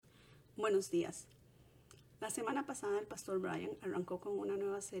Buenos días. La semana pasada el pastor Brian arrancó con una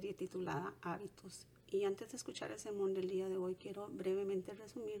nueva serie titulada Hábitos, y antes de escuchar el sermón del día de hoy quiero brevemente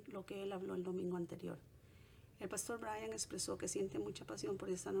resumir lo que él habló el domingo anterior. El pastor Brian expresó que siente mucha pasión por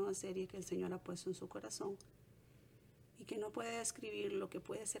esta nueva serie que el Señor ha puesto en su corazón y que no puede describir lo que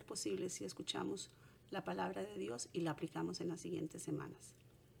puede ser posible si escuchamos la palabra de Dios y la aplicamos en las siguientes semanas.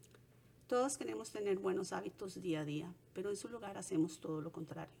 Todos queremos tener buenos hábitos día a día, pero en su lugar hacemos todo lo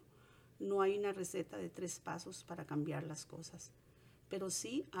contrario. No hay una receta de 3 pasos para cambiar las cosas, pero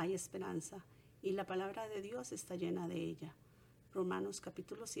sí hay esperanza y la palabra de Dios está llena de ella. Romanos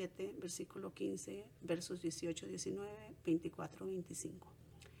capítulo 7, versículo 15, versos 18, 19, 24, 25.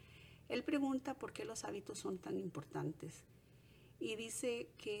 Él pregunta por qué los hábitos son tan importantes y dice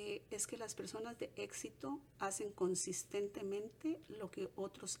que es que las personas de éxito hacen consistentemente lo que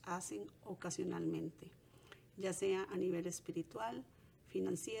otros hacen ocasionalmente, ya sea a nivel espiritual,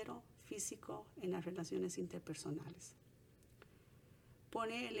 financiero, físico, en las relaciones interpersonales.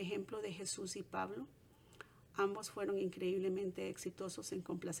 Pone el ejemplo de Jesús y Pablo. Ambos fueron increíblemente exitosos en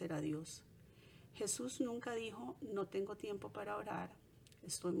complacer a Dios. Jesús nunca dijo, no tengo tiempo para orar,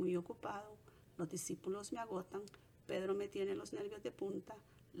 estoy muy ocupado, los discípulos me agotan, Pedro me tiene los nervios de punta,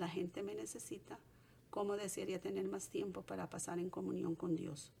 la gente me necesita, ¿cómo desearía tener más tiempo para pasar en comunión con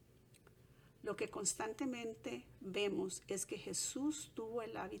Dios? Lo que constantemente vemos es que Jesús tuvo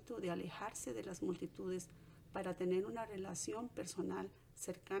el hábito de alejarse de las multitudes para tener una relación personal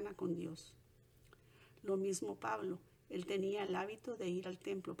cercana con Dios. Lo mismo Pablo, él tenía el hábito de ir al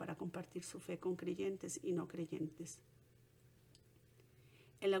templo para compartir su fe con creyentes y no creyentes.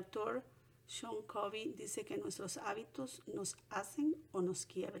 El autor Sean Covey dice que nuestros hábitos nos hacen o nos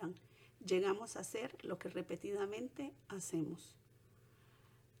quiebran. Llegamos a hacer lo que repetidamente hacemos.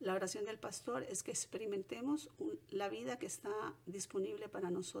 La oración del pastor es que experimentemos la vida que está disponible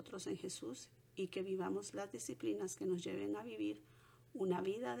para nosotros en Jesús y que vivamos las disciplinas que nos lleven a vivir una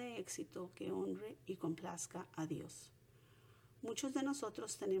vida de éxito que honre y complazca a Dios. Muchos de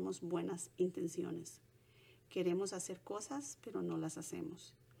nosotros tenemos buenas intenciones. Queremos hacer cosas, pero no las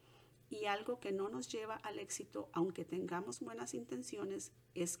hacemos. Y algo que no nos lleva al éxito, aunque tengamos buenas intenciones,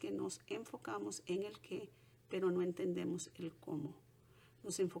 es que nos enfocamos en el qué, pero no entendemos el cómo.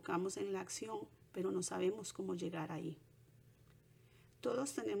 Nos enfocamos en la acción, pero no sabemos cómo llegar ahí.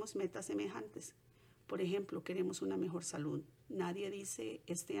 Todos tenemos metas semejantes. Por ejemplo, queremos una mejor salud. Nadie dice,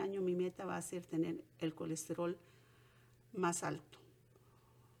 este año mi meta va a ser tener el colesterol más alto,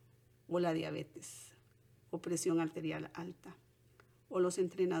 o la diabetes, o presión arterial alta. O los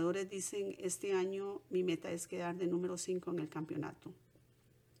entrenadores dicen, este año mi meta es quedar de número 5 en el campeonato.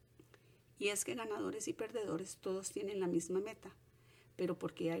 Y es que ganadores y perdedores todos tienen la misma meta, pero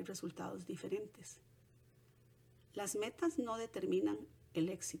porque hay resultados diferentes. Las metas no determinan el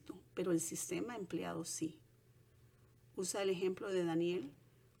éxito, pero el sistema empleado sí. Usa el ejemplo de Daniel,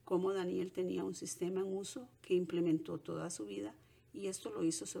 cómo Daniel tenía un sistema en uso que implementó toda su vida y esto lo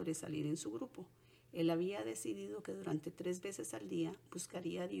hizo sobresalir en su grupo. Él había decidido que durante 3 veces al día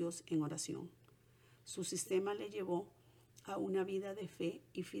buscaría a Dios en oración. Su sistema le llevó a una vida de fe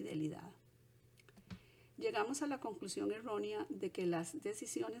y fidelidad. Llegamos a la conclusión errónea de que las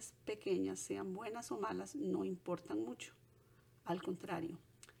decisiones pequeñas, sean buenas o malas, no importan mucho. Al contrario,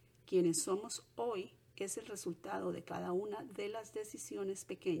 quienes somos hoy es el resultado de cada una de las decisiones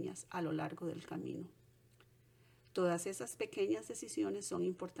pequeñas a lo largo del camino. Todas esas pequeñas decisiones son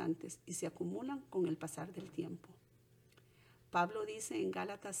importantes y se acumulan con el pasar del tiempo. Pablo dice en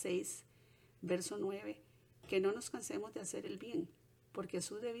Gálatas 6, verso 9, que no nos cansemos de hacer el bien, porque a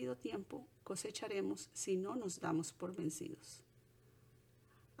su debido tiempo cosecharemos si no nos damos por vencidos.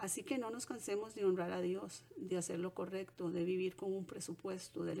 Así que no nos cansemos de honrar a Dios, de hacer lo correcto, de vivir con un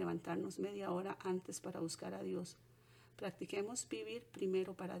presupuesto, de levantarnos media hora antes para buscar a Dios. Practiquemos vivir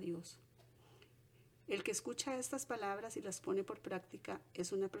primero para Dios. El que escucha estas palabras y las pone por práctica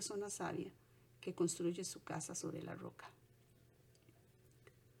es una persona sabia que construye su casa sobre la roca.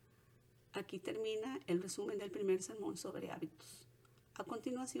 Aquí termina el resumen del primer sermón sobre hábitos. A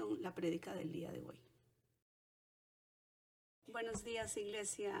continuación, la prédica del día de hoy. Buenos días,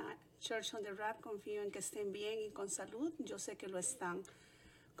 Iglesia Church on the Rock. Confío en que estén bien y con salud. Yo sé que lo están.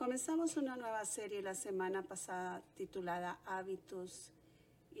 Comenzamos una nueva serie la semana pasada titulada Hábitos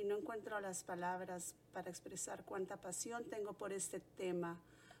y no encuentro las palabras para expresar cuánta pasión tengo por este tema.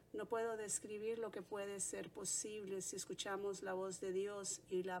 No puedo describir lo que puede ser posible si escuchamos la voz de Dios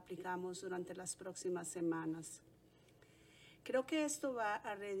y la aplicamos durante las próximas semanas. Creo que esto va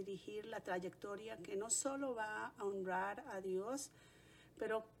a redirigir la trayectoria que no solo va a honrar a Dios,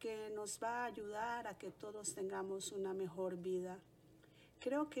 pero que nos va a ayudar a que todos tengamos una mejor vida.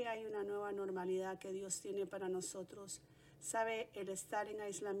 Creo que hay una nueva normalidad que Dios tiene para nosotros. Sabe, el estar en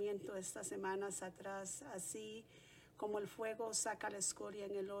aislamiento estas semanas atrás, así como el fuego saca la escoria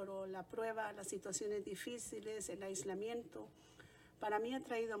en el oro, la prueba, las situaciones difíciles, el aislamiento, para mí ha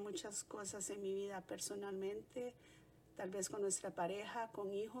traído muchas cosas en mi vida personalmente, tal vez con nuestra pareja,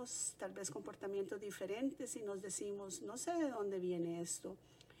 con hijos, tal vez comportamientos diferentes y nos decimos, no sé de dónde viene esto,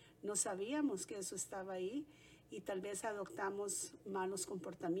 no sabíamos que eso estaba ahí y tal vez adoptamos malos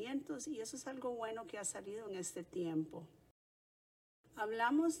comportamientos y eso es algo bueno que ha salido en este tiempo.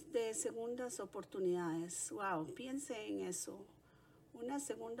 Hablamos de segundas oportunidades. Wow, piense en eso. Una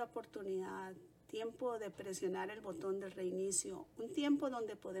segunda oportunidad, tiempo de presionar el botón del reinicio, un tiempo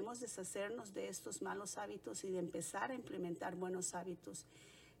donde podemos deshacernos de estos malos hábitos y de empezar a implementar buenos hábitos.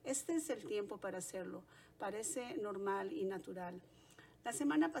 Este es el tiempo para hacerlo. Parece normal y natural. La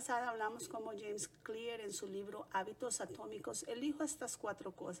semana pasada hablamos cómo James Clear en su libro Hábitos Atómicos, él dijo estas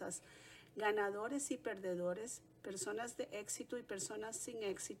 4 cosas. Ganadores y perdedores, personas de éxito y personas sin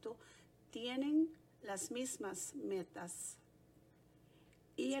éxito, tienen las mismas metas.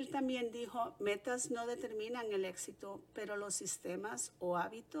 Y él también dijo, metas no determinan el éxito, pero los sistemas o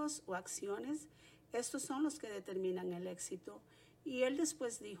hábitos o acciones, estos son los que determinan el éxito. Y él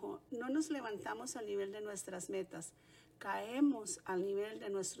después dijo, no nos levantamos al nivel de nuestras metas, caemos al nivel de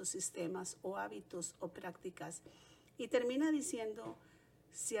nuestros sistemas o hábitos o prácticas. Y termina diciendo,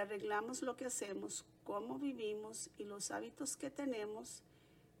 si arreglamos lo que hacemos, cómo vivimos y los hábitos que tenemos,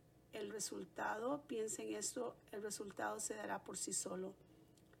 el resultado, piensen en esto, el resultado se dará por sí solo.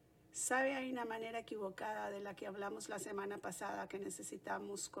 Sabe, hay una manera equivocada de la que hablamos la semana pasada que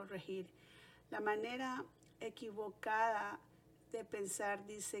necesitamos corregir. La manera equivocada de pensar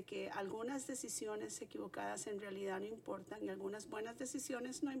dice que algunas decisiones equivocadas en realidad no importan y algunas buenas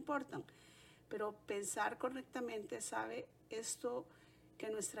decisiones no importan. Pero pensar correctamente, sabe, esto que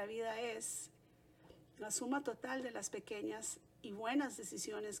nuestra vida es la suma total de las pequeñas y buenas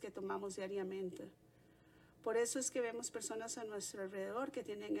decisiones que tomamos diariamente. Por eso es que vemos personas a nuestro alrededor que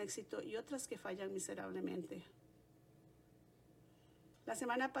tienen éxito y otras que fallan miserablemente. La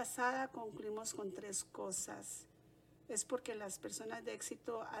semana pasada concluimos con 3 cosas. Es porque las personas de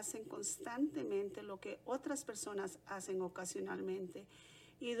éxito hacen constantemente lo que otras personas hacen ocasionalmente.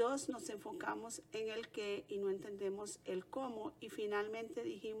 Y 2, nos enfocamos en el qué y no entendemos el cómo. Y finalmente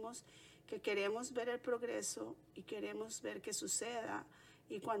dijimos que queremos ver el progreso y queremos ver que suceda.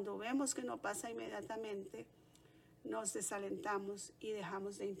 Y cuando vemos que no pasa inmediatamente, nos desalentamos y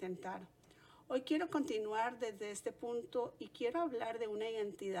dejamos de intentar. Hoy quiero continuar desde este punto y quiero hablar de una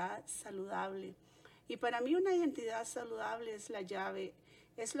identidad saludable. Y para mí una identidad saludable es la llave.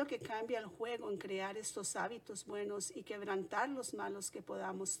 Es lo que cambia el juego en crear estos hábitos buenos y quebrantar los malos que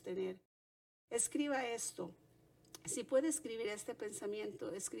podamos tener. Escriba esto. Si puede escribir este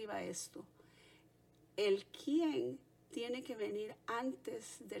pensamiento, escriba esto. El quién tiene que venir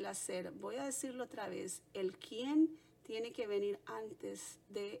antes del hacer. Voy a decirlo otra vez. El quién tiene que venir antes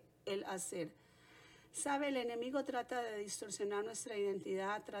del hacer. Sabe, el enemigo trata de distorsionar nuestra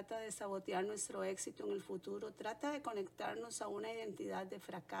identidad, trata de sabotear nuestro éxito en el futuro, trata de conectarnos a una identidad de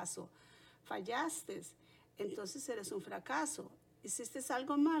fracaso. Fallaste, entonces eres un fracaso. Hiciste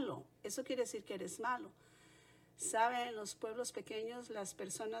algo malo, eso quiere decir que eres malo. Sabe, en los pueblos pequeños las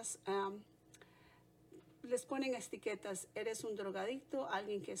personas les ponen etiquetas. Eres un drogadicto,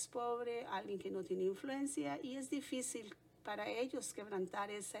 alguien que es pobre, alguien que no tiene influencia y es difícil para ellos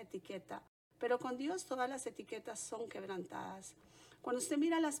quebrantar esa etiqueta. Pero con Dios todas las etiquetas son quebrantadas. Cuando usted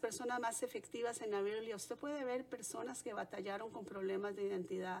mira a las personas más efectivas en la Biblia, usted puede ver personas que batallaron con problemas de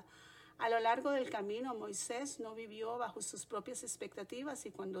identidad. A lo largo del camino, Moisés no vivió bajo sus propias expectativas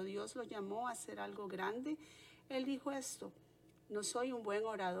y cuando Dios lo llamó a hacer algo grande, él dijo esto: no soy un buen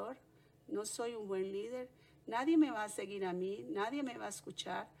orador, no soy un buen líder, nadie me va a seguir a mí, nadie me va a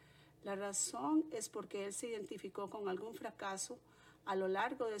escuchar. La razón es porque él se identificó con algún fracaso a lo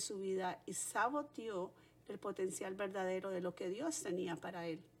largo de su vida y saboteó el potencial verdadero de lo que Dios tenía para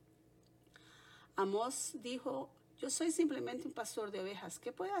él. Amós dijo: yo soy simplemente un pastor de ovejas.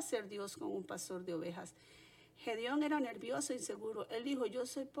 ¿Qué puede hacer Dios con un pastor de ovejas? Gedeón era nervioso e inseguro. Él dijo: yo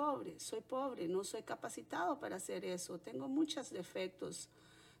soy pobre, no soy capacitado para hacer eso, tengo muchos defectos,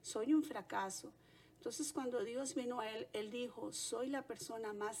 soy un fracaso. Entonces cuando Dios vino a él, él dijo: soy la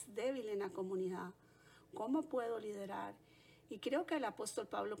persona más débil en la comunidad, ¿cómo puedo liderar? Y creo que el apóstol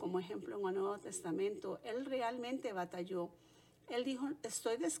Pablo, como ejemplo en el Nuevo Testamento, él realmente batalló. Él dijo: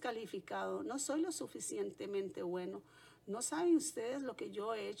 estoy descalificado, no soy lo suficientemente bueno. ¿No saben ustedes lo que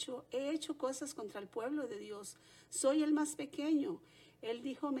yo he hecho? He hecho cosas contra el pueblo de Dios. Soy el más pequeño. Él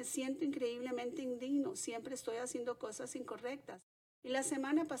dijo: me siento increíblemente indigno, siempre estoy haciendo cosas incorrectas. Y la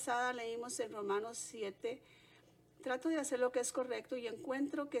semana pasada leímos en Romanos 7, trato de hacer lo que es correcto y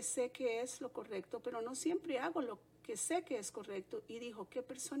encuentro que sé que es lo correcto, pero no siempre hago lo que sé que es correcto. Y dijo, ¿qué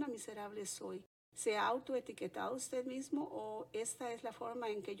persona miserable soy? ¿Se ha autoetiquetado usted mismo o esta es la forma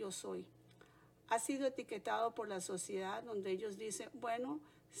en que yo soy? Ha sido etiquetado por la sociedad donde ellos dicen, bueno,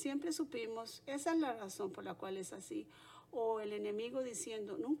 siempre supimos, esa es la razón por la cual es así. O el enemigo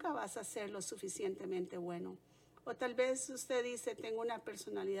diciendo, nunca vas a ser lo suficientemente bueno. O tal vez usted dice, tengo una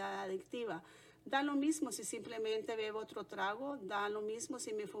personalidad adictiva. Da lo mismo si simplemente bebo otro trago, da lo mismo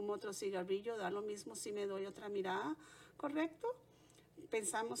si me fumo otro cigarrillo, da lo mismo si me doy otra mirada, ¿correcto?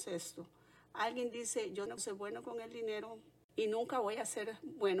 Pensamos esto. Alguien dice, yo no soy bueno con el dinero y nunca voy a ser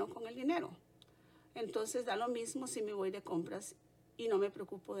bueno con el dinero. Entonces da lo mismo si me voy de compras y no me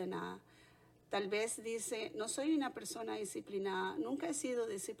preocupo de nada. Tal vez dice, no soy una persona disciplinada, nunca he sido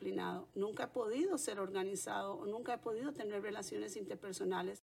disciplinado, nunca he podido ser organizado o nunca he podido tener relaciones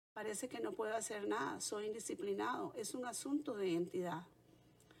interpersonales. Parece que no puedo hacer nada, soy indisciplinado. Es un asunto de identidad.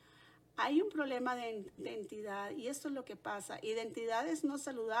 Hay un problema de identidad y esto es lo que pasa. Identidades no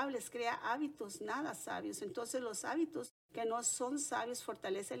saludables crea hábitos nada sabios. Entonces los hábitos que no son sabios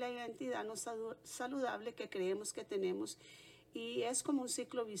fortalecen la identidad no saludable que creemos que tenemos y es como un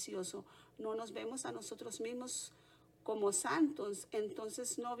ciclo vicioso. No nos vemos a nosotros mismos como santos,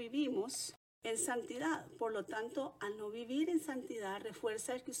 entonces no vivimos en santidad. Por lo tanto, al no vivir en santidad,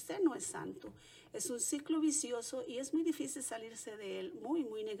 refuerza el que usted no es santo. Es un ciclo vicioso y es muy difícil salirse de él, muy,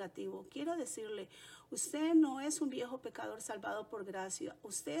 muy negativo. Quiero decirle, usted no es un viejo pecador salvado por gracia.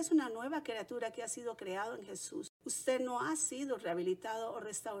 Usted es una nueva criatura que ha sido creado en Jesús. Usted no ha sido rehabilitado o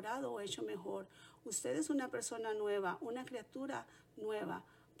restaurado o hecho mejor. Usted es una persona nueva, una criatura nueva.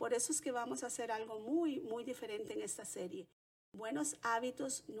 Por eso es que vamos a hacer algo muy, muy diferente en esta serie. Buenos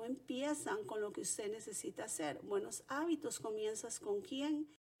hábitos no empiezan con lo que usted necesita hacer. Buenos hábitos comienzas con quién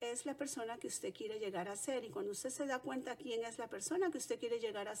es la persona que usted quiere llegar a ser. Y cuando usted se da cuenta quién es la persona que usted quiere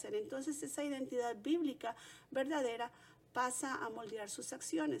llegar a ser, entonces esa identidad bíblica verdadera pasa a moldear sus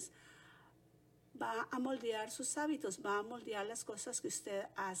acciones, va a moldear sus hábitos, va a moldear las cosas que usted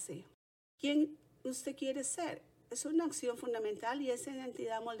hace. ¿Quién usted quiere ser? Es una acción fundamental y esa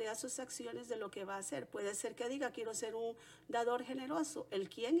identidad moldea sus acciones de lo que va a hacer. Puede ser que diga, quiero ser un dador generoso. El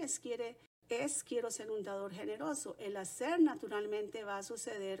quién quiero ser un dador generoso. El hacer naturalmente va a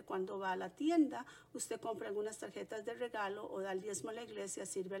suceder cuando va a la tienda, usted compra algunas tarjetas de regalo o da el diezmo a la iglesia,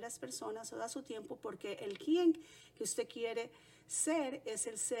 sirve a las personas o da su tiempo porque el quién que usted quiere ser es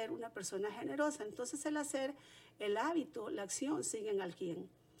el ser una persona generosa. Entonces el hacer, el hábito, la acción siguen al quién.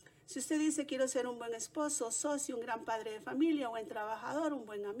 Si usted dice, quiero ser un buen esposo, socio, un gran padre de familia, un buen trabajador, un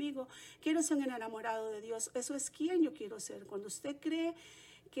buen amigo, quiero ser un enamorado de Dios, eso es quien yo quiero ser. Cuando usted cree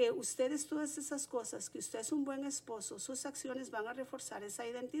que usted es todas esas cosas, que usted es un buen esposo, sus acciones van a reforzar esa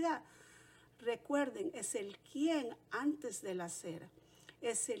identidad. Recuerden, es el quién antes del hacer.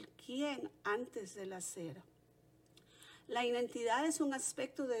 Es el quién antes del hacer. La identidad es un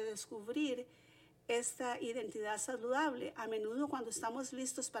aspecto de descubrir esta identidad saludable. A menudo cuando estamos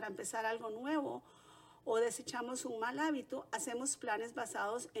listos para empezar algo nuevo o desechamos un mal hábito, hacemos planes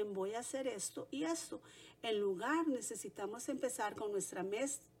basados en voy a hacer esto y esto. En lugar, necesitamos empezar con nuestra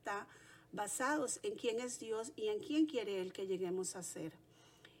meta basados en quién es Dios y en quién quiere Él que lleguemos a ser.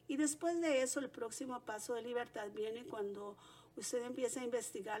 Y después de eso, el próximo paso de libertad viene cuando usted empieza a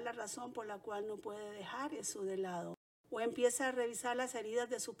investigar la razón por la cual no puede dejar eso de lado. O empieza a revisar las heridas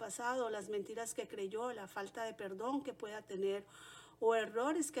de su pasado, las mentiras que creyó, la falta de perdón que pueda tener o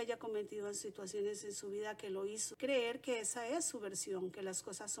errores que haya cometido en situaciones en su vida que lo hizo creer que esa es su versión, que las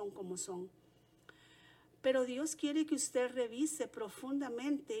cosas son como son. Pero Dios quiere que usted revise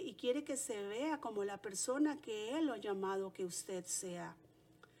profundamente y quiere que se vea como la persona que Él lo ha llamado que usted sea.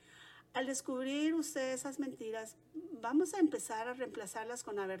 Al descubrir usted esas mentiras, vamos a empezar a reemplazarlas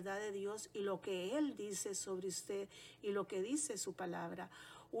con la verdad de Dios y lo que Él dice sobre usted y lo que dice su palabra.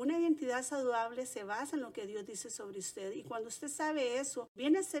 Una identidad saludable se basa en lo que Dios dice sobre usted y cuando usted sabe eso,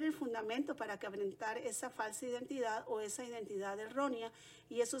 viene a ser el fundamento para quebrantar esa falsa identidad o esa identidad errónea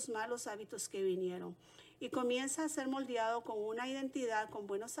y esos malos hábitos que vinieron. Y comienza a ser moldeado con una identidad, con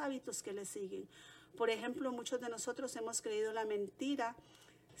buenos hábitos que le siguen. Por ejemplo, muchos de nosotros hemos creído la mentira,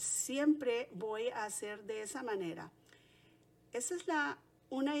 siempre voy a hacer de esa manera. Esa es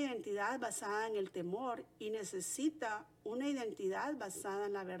una identidad basada en el temor y necesita una identidad basada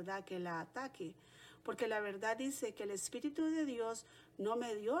en la verdad que la ataque. Porque la verdad dice que el Espíritu de Dios no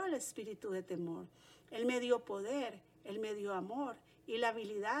me dio el espíritu de temor. Él me dio poder, Él me dio amor y la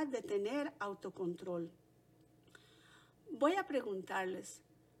habilidad de tener autocontrol. Voy a preguntarles,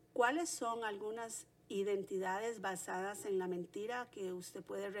 ¿cuáles son algunas identidades basadas en la mentira que usted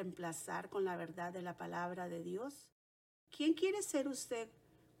puede reemplazar con la verdad de la palabra de Dios? ¿Quién quiere ser usted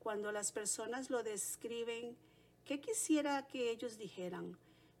cuando las personas lo describen? ¿Qué quisiera que ellos dijeran?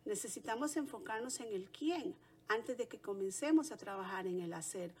 Necesitamos enfocarnos en el quién antes de que comencemos a trabajar en el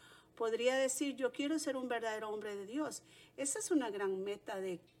hacer. Podría decir, yo quiero ser un verdadero hombre de Dios. Esa es una gran meta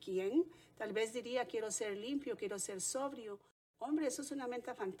de quién. Tal vez diría, quiero ser limpio, quiero ser sobrio. Hombre, eso es una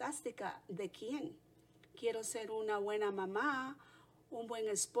meta fantástica. ¿De quién? Quiero ser una buena mamá, un buen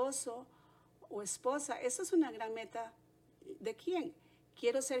esposo o esposa. Eso es una gran meta. ¿De quién?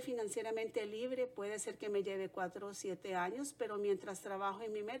 Quiero ser financieramente libre, puede ser que me lleve 4 o 7 años, pero mientras trabajo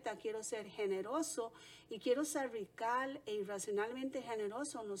en mi meta, quiero ser generoso y quiero ser radical e irracionalmente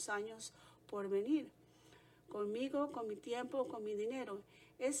generoso en los años por venir. Conmigo, con mi tiempo, con mi dinero.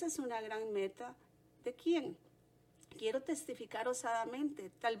 Esa es una gran meta. ¿De quién? Quiero testificar osadamente.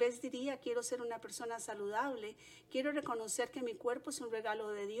 Tal vez diría, quiero ser una persona saludable. Quiero reconocer que mi cuerpo es un regalo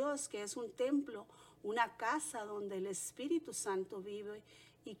de Dios, que es un templo, una casa donde el Espíritu Santo vive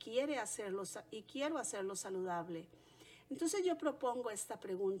y quiero hacerlo saludable. Entonces yo propongo esta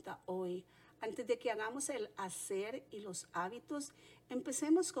pregunta hoy. Antes de que hagamos el hacer y los hábitos,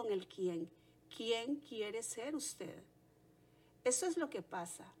 empecemos con el quién. ¿Quién quiere ser usted? Eso es lo que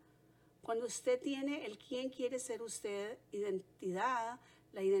pasa. Cuando usted tiene el quién quiere ser usted, identidad,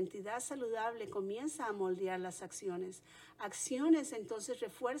 la identidad saludable comienza a moldear las acciones. Acciones entonces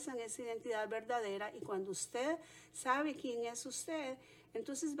refuerzan esa identidad verdadera y cuando usted sabe quién es usted,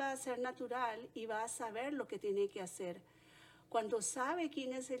 entonces va a ser natural y va a saber lo que tiene que hacer. Cuando sabe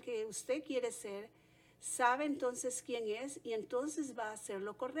quién es el que usted quiere ser, sabe entonces quién es y entonces va a hacer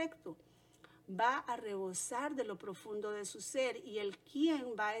lo correcto. Va a rebosar de lo profundo de su ser y el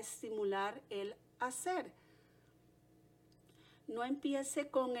quién va a estimular el hacer. No empiece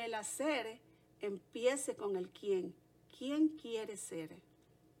con el hacer, empiece con el quién. ¿Quién quiere ser?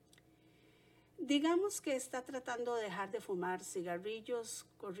 Digamos que está tratando de dejar de fumar cigarrillos,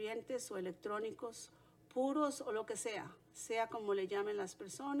 corrientes o electrónicos, puros o lo que sea como le llamen las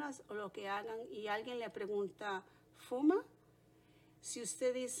personas o lo que hagan y alguien le pregunta, ¿fuma? Si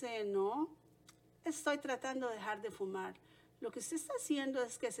usted dice no, estoy tratando de dejar de fumar. Lo que usted está haciendo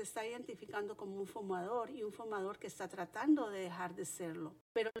es que se está identificando como un fumador y un fumador que está tratando de dejar de serlo.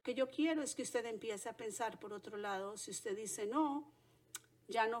 Pero lo que yo quiero es que usted empiece a pensar por otro lado, si usted dice no,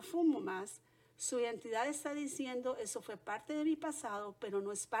 ya no fumo más, su identidad está diciendo eso fue parte de mi pasado, pero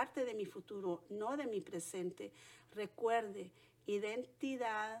no es parte de mi futuro, no de mi presente. Recuerde,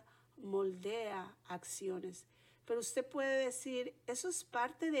 identidad moldea acciones. Pero usted puede decir, eso es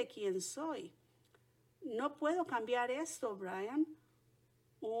parte de quien soy. No puedo cambiar esto, Brian.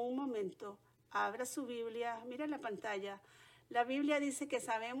 Un momento, abra su Biblia, mira la pantalla. La Biblia dice que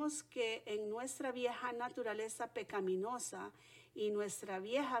sabemos que en nuestra vieja naturaleza pecaminosa y nuestra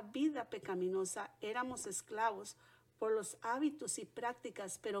vieja vida pecaminosa éramos esclavos por los hábitos y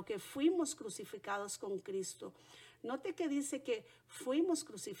prácticas, pero que fuimos crucificados con Cristo. Note que dice que fuimos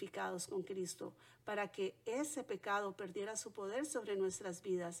crucificados con Cristo para que ese pecado perdiera su poder sobre nuestras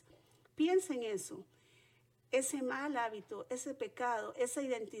vidas. Piensa en eso. Ese mal hábito, ese pecado, esa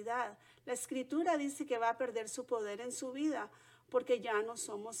identidad. La Escritura dice que va a perder su poder en su vida porque ya no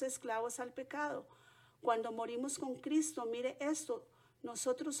somos esclavos al pecado. Cuando morimos con Cristo, mire esto,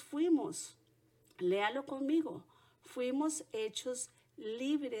 nosotros fuimos, léalo conmigo, fuimos hechos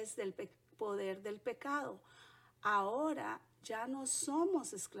libres del poder del pecado. Ahora ya no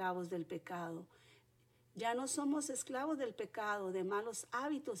somos esclavos del pecado. Ya no somos esclavos del pecado, de malos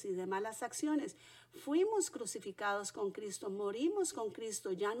hábitos y de malas acciones. Fuimos crucificados con Cristo, morimos con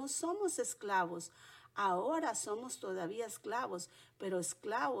Cristo, ya no somos esclavos. Ahora somos todavía esclavos, pero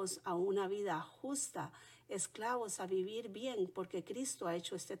esclavos a una vida justa, esclavos a vivir bien, porque Cristo ha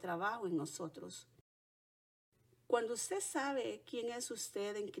hecho este trabajo en nosotros. Cuando usted sabe quién es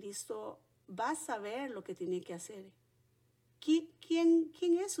usted en Cristo, va a saber lo que tiene que hacer. ¿Quién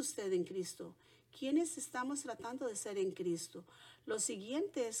es usted en Cristo? ¿Quiénes estamos tratando de ser en Cristo? Lo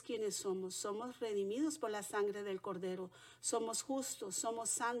siguiente es quiénes somos. Somos redimidos por la sangre del Cordero. Somos justos, somos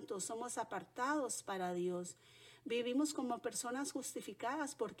santos, somos apartados para Dios. Vivimos como personas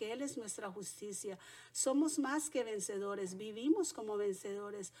justificadas porque Él es nuestra justicia. Somos más que vencedores, vivimos como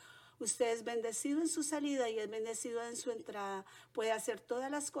vencedores. Usted es bendecido en su salida y es bendecido en su entrada. Puede hacer todas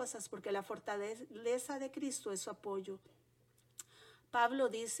las cosas porque la fortaleza de Cristo es su apoyo. Pablo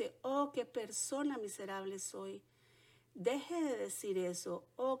dice, oh, qué persona miserable soy. Deje de decir eso.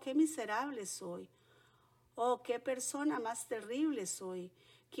 Oh, qué miserable soy. Oh, qué persona más terrible soy.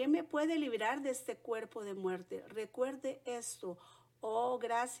 ¿Quién me puede librar de este cuerpo de muerte? Recuerde esto. Oh,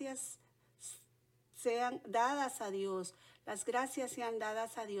 gracias sean dadas a Dios. Las gracias sean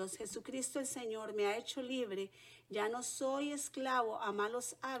dadas a Dios. Jesucristo el Señor me ha hecho libre. Ya no soy esclavo a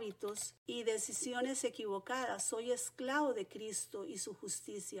malos hábitos y decisiones equivocadas. Soy esclavo de Cristo y su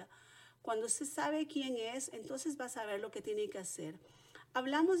justicia. Cuando usted sabe quién es, entonces va a saber lo que tiene que hacer.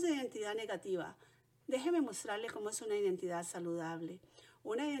 Hablamos de identidad negativa. Déjeme mostrarle cómo es una identidad saludable.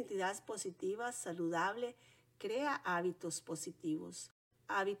 Una identidad positiva, saludable, crea hábitos positivos.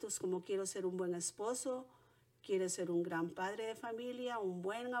 Hábitos como quiero ser un buen esposo, quiero ser un gran padre de familia, un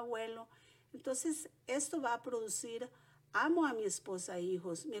buen abuelo. Entonces, esto va a producir, amo a mi esposa e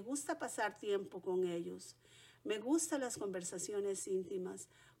hijos, me gusta pasar tiempo con ellos, me gustan las conversaciones íntimas,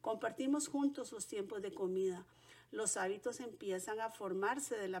 compartimos juntos los tiempos de comida. Los hábitos empiezan a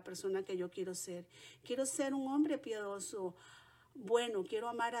formarse de la persona que yo quiero ser. Quiero ser un hombre piadoso, bueno, quiero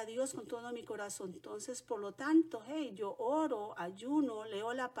amar a Dios con todo mi corazón. Entonces, por lo tanto, yo oro, ayuno,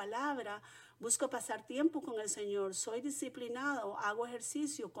 leo la palabra, busco pasar tiempo con el Señor, soy disciplinado, hago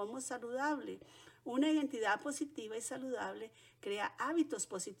ejercicio, como saludable. Una identidad positiva y saludable crea hábitos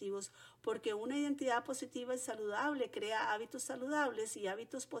positivos, porque una identidad positiva y saludable crea hábitos saludables y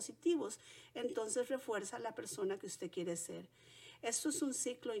hábitos positivos, entonces refuerza la persona que usted quiere ser. Esto es un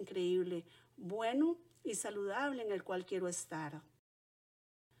ciclo increíble, bueno y saludable en el cual quiero estar.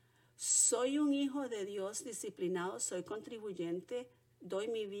 Soy un hijo de Dios disciplinado, soy contribuyente, doy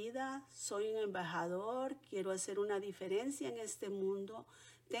mi vida, soy un embajador, quiero hacer una diferencia en este mundo,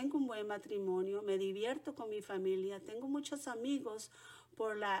 tengo un buen matrimonio, me divierto con mi familia, tengo muchos amigos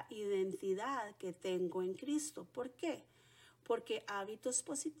por la identidad que tengo en Cristo. ¿Por qué? Porque hábitos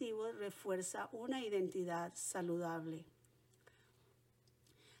positivos refuerzan una identidad saludable.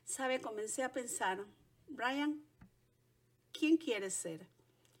 ¿Sabe? Comencé a pensar, Brian, ¿quién quieres ser?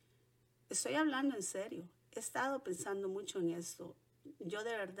 Estoy hablando en serio. He estado pensando mucho en esto. Yo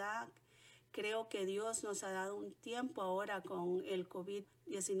de verdad creo que Dios nos ha dado un tiempo ahora con el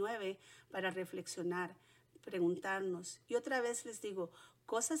COVID-19 para reflexionar, preguntarnos. Y otra vez les digo,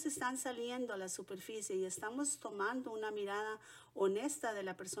 cosas están saliendo a la superficie y estamos tomando una mirada honesta de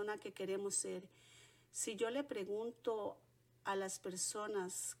la persona que queremos ser. Si yo le pregunto a las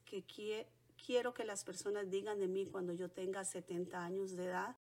personas que quiero que las personas digan de mí cuando yo tenga 70 años de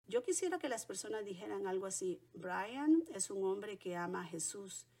edad, yo quisiera que las personas dijeran algo así: Brian es un hombre que ama a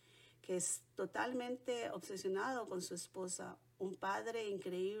Jesús, que es totalmente obsesionado con su esposa, un padre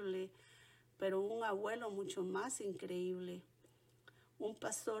increíble, pero un abuelo mucho más increíble, un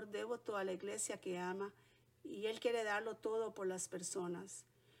pastor devoto a la iglesia que ama y él quiere darlo todo por las personas.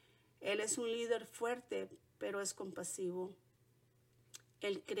 Él es un líder fuerte, pero es compasivo.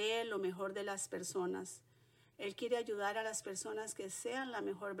 Él cree lo mejor de las personas. Él quiere ayudar a las personas que sean la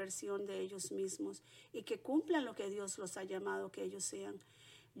mejor versión de ellos mismos y que cumplan lo que Dios los ha llamado que ellos sean.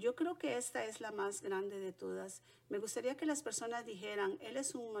 Yo creo que esta es la más grande de todas. Me gustaría que las personas dijeran, él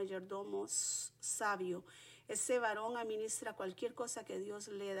es un mayordomo sabio. Ese varón administra cualquier cosa que Dios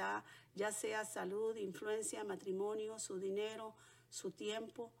le da, ya sea salud, influencia, matrimonio, su dinero, su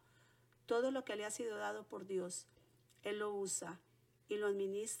tiempo, todo lo que le ha sido dado por Dios. Él lo usa y lo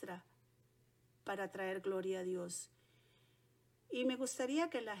administra para traer gloria a Dios. Y me gustaría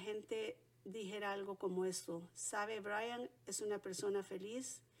que la gente dijera algo como esto: sabe, Brian es una persona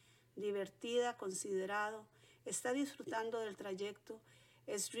feliz, divertida, considerado, está disfrutando del trayecto,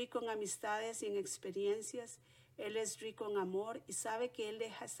 es rico en amistades y en experiencias, él es rico en amor y sabe que él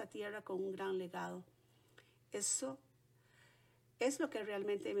deja esta tierra con un gran legado. Eso es lo que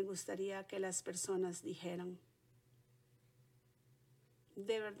realmente me gustaría que las personas dijeran.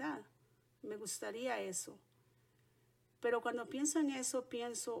 De verdad, me gustaría eso. Pero cuando pienso en eso,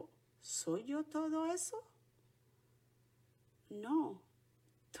 pienso, ¿soy yo todo eso? No,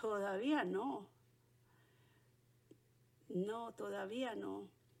 todavía no. No, todavía no.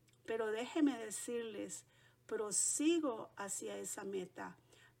 Pero déjenme decirles, prosigo hacia esa meta.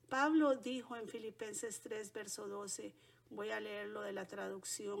 Pablo dijo en Filipenses 3, verso 12, voy a leerlo de la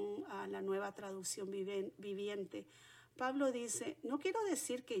traducción, a la nueva traducción viviente. Pablo dice, no quiero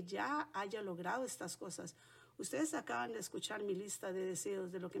decir que ya haya logrado estas cosas. Ustedes acaban de escuchar mi lista de deseos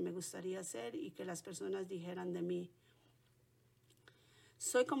de lo que me gustaría hacer y que las personas dijeran de mí.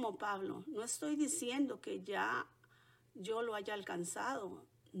 Soy como Pablo, no estoy diciendo que ya yo lo haya alcanzado,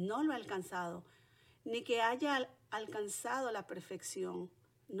 no lo he alcanzado, ni que haya alcanzado la perfección,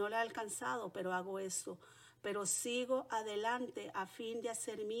 no la he alcanzado, pero hago esto. Pero sigo adelante a fin de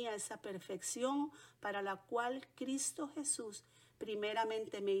hacer mía esa perfección para la cual Cristo Jesús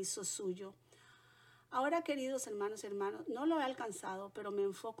primeramente me hizo suyo. Ahora, queridos hermanos y hermanas, no lo he alcanzado, pero me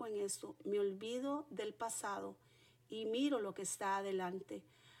enfoco en esto. Me olvido del pasado y miro lo que está adelante.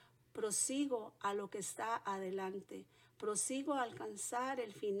 Prosigo a lo que está adelante. Prosigo a alcanzar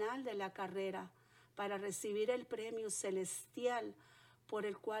el final de la carrera para recibir el premio celestial por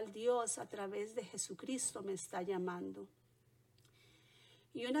el cual Dios a través de Jesucristo me está llamando.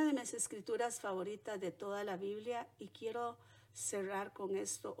 Y una de mis escrituras favoritas de toda la Biblia, y quiero cerrar con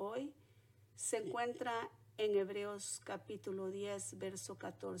esto hoy, se encuentra en Hebreos capítulo 10, verso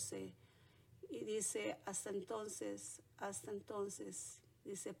 14. Y dice, hasta entonces,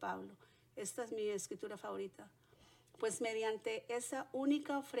 dice Pablo, esta es mi escritura favorita, pues mediante esa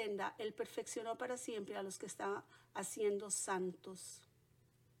única ofrenda, Él perfeccionó para siempre a los que están haciendo santos.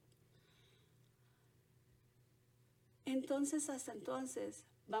 Entonces, hasta entonces,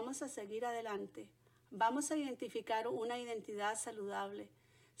 vamos a seguir adelante. Vamos a identificar una identidad saludable.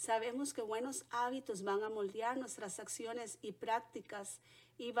 Sabemos que buenos hábitos van a moldear nuestras acciones y prácticas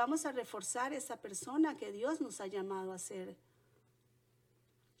y vamos a reforzar esa persona que Dios nos ha llamado a ser.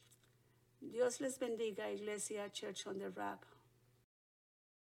 Dios les bendiga, Iglesia Church on the Rock.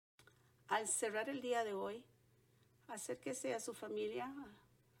 Al cerrar el día de hoy, acérquese a su familia,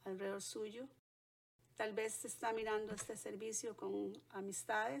 alrededor suyo. Tal vez está mirando este servicio con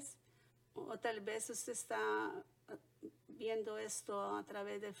amistades o tal vez usted está viendo esto a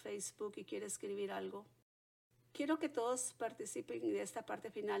través de Facebook y quiere escribir algo. Quiero que todos participen de esta parte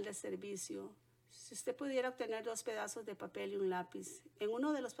final del servicio. Si usted pudiera obtener 2 pedazos de papel y un lápiz, en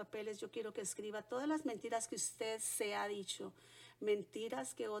uno de los papeles yo quiero que escriba todas las mentiras que usted se ha dicho,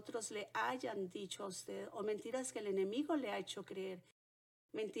 mentiras que otros le hayan dicho a usted o mentiras que el enemigo le ha hecho creer.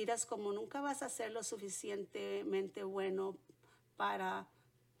 Mentiras como nunca vas a ser lo suficientemente bueno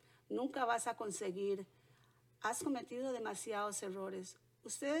nunca vas a conseguir, has cometido demasiados errores.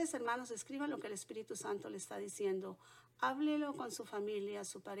 Ustedes, hermanos, escriban lo que el Espíritu Santo le está diciendo. Háblelo con su familia,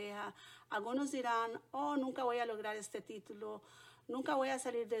 su pareja. Algunos dirán, nunca voy a lograr este título, nunca voy a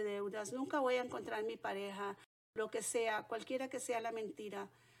salir de deudas, nunca voy a encontrar mi pareja, lo que sea, cualquiera que sea la mentira.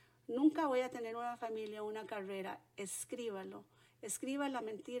 Nunca voy a tener una familia, una carrera. Escríbalo. Escriba la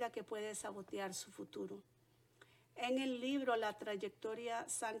mentira que puede sabotear su futuro. En el libro La trayectoria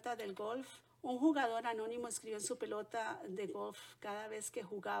santa del golf, un jugador anónimo escribió en su pelota de golf cada vez que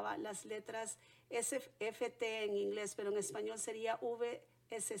jugaba las letras SFT en inglés, pero en español sería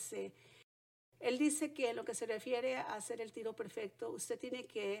VSC. Él dice que lo que se refiere a hacer el tiro perfecto, usted tiene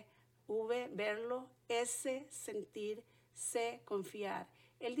que verlo, S, sentir, C, confiar.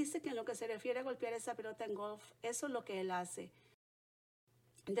 Él dice que en lo que se refiere a golpear esa pelota en golf, eso es lo que él hace.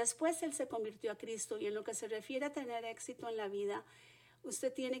 Después él se convirtió a Cristo y en lo que se refiere a tener éxito en la vida,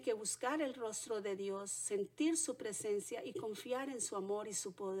 usted tiene que buscar el rostro de Dios, sentir su presencia y confiar en su amor y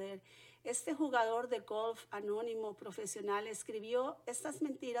su poder. Este jugador de golf anónimo profesional escribió estas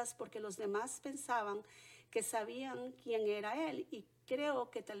mentiras porque los demás pensaban que sabían quién era él y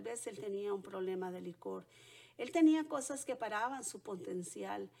creo que tal vez él tenía un problema de licor. Él tenía cosas que paraban su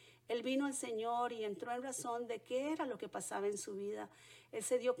potencial. Él vino al Señor y entró en razón de qué era lo que pasaba en su vida. Él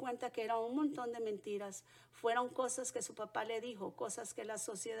se dio cuenta que era un montón de mentiras. Fueron cosas que su papá le dijo, cosas que la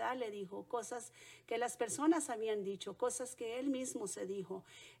sociedad le dijo, cosas que las personas habían dicho, cosas que él mismo se dijo.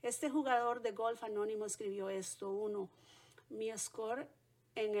 Este jugador de golf anónimo escribió esto. 1. Mi score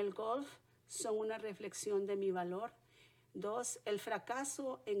en el golf son una reflexión de mi valor. 2. El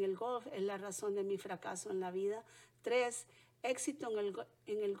fracaso en el golf es la razón de mi fracaso en la vida. 3. Éxito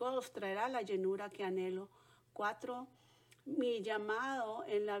en el golf traerá la llenura que anhelo. 4. Mi llamado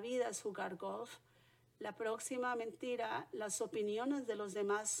en la vida es jugar golf. La próxima mentira, las opiniones de los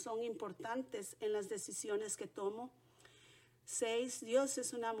demás son importantes en las decisiones que tomo. 6. Dios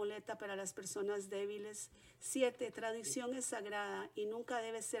es una muleta para las personas débiles. 7. Tradición es sagrada y nunca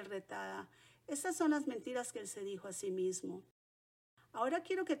debe ser retada. Estas son las mentiras que él se dijo a sí mismo. Ahora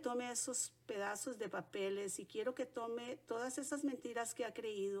quiero que tome esos pedazos de papeles y quiero que tome todas esas mentiras que ha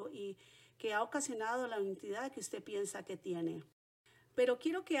creído y que ha ocasionado la identidad que usted piensa que tiene. Pero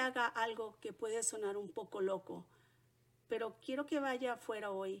quiero que haga algo que puede sonar un poco loco, pero quiero que vaya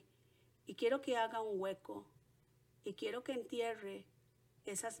afuera hoy y quiero que haga un hueco y quiero que entierre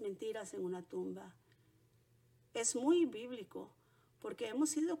esas mentiras en una tumba. Es muy bíblico porque hemos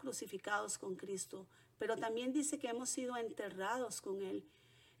sido crucificados con Cristo, pero también dice que hemos sido enterrados con Él.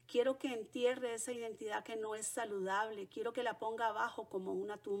 Quiero que entierre esa identidad que no es saludable, quiero que la ponga abajo como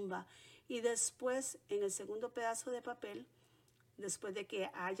una tumba y después en el segundo pedazo de papel, después de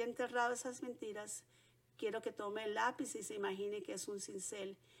que haya enterrado esas mentiras, quiero que tome el lápiz y se imagine que es un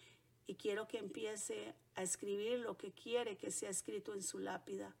cincel y quiero que empiece a escribir lo que quiere que sea escrito en su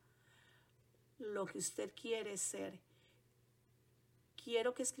lápida, lo que usted quiere ser.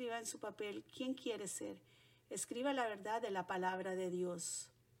 Quiero que escriba en su papel quién quiere ser. Escriba la verdad de la palabra de Dios.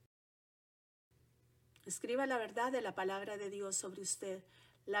 Escriba la verdad de la palabra de Dios sobre usted.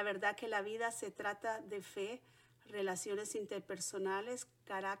 La verdad que la vida se trata de fe, relaciones interpersonales,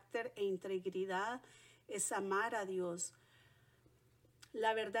 carácter e integridad. Es amar a Dios.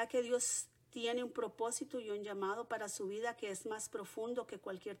 La verdad que Dios tiene un propósito y un llamado para su vida que es más profundo que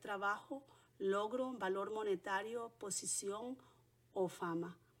cualquier trabajo, logro, valor monetario, posición o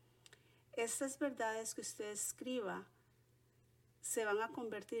fama. Estas verdades que usted escriba se van a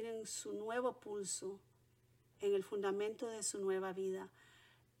convertir en su nuevo pulso, en el fundamento de su nueva vida.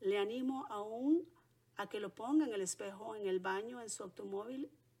 Le animo aún a que lo ponga en el espejo, en el baño, en su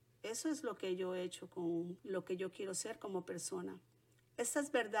automóvil. Eso es lo que yo he hecho con lo que yo quiero ser como persona.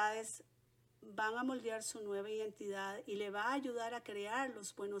 Estas verdades van a moldear su nueva identidad y le va a ayudar a crear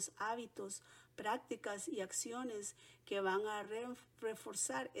los buenos hábitos, prácticas y acciones que van a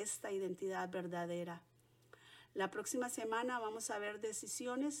reforzar esta identidad verdadera. La próxima semana vamos a ver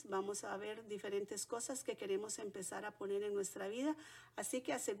decisiones, vamos a ver diferentes cosas que queremos empezar a poner en nuestra vida, así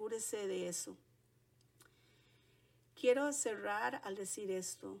que asegúrese de eso. Quiero cerrar al decir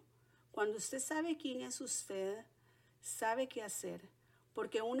esto. Cuando usted sabe quién es usted, sabe qué hacer,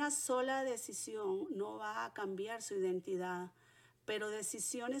 porque una sola decisión no va a cambiar su identidad, pero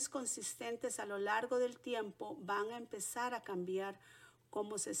decisiones consistentes a lo largo del tiempo van a empezar a cambiar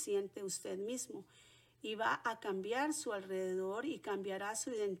cómo se siente usted mismo. Y va a cambiar su alrededor y cambiará su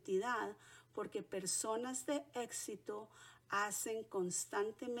identidad, porque personas de éxito hacen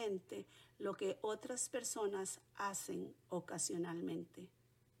constantemente lo que otras personas hacen ocasionalmente.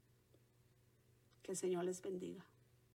 Que el Señor les bendiga.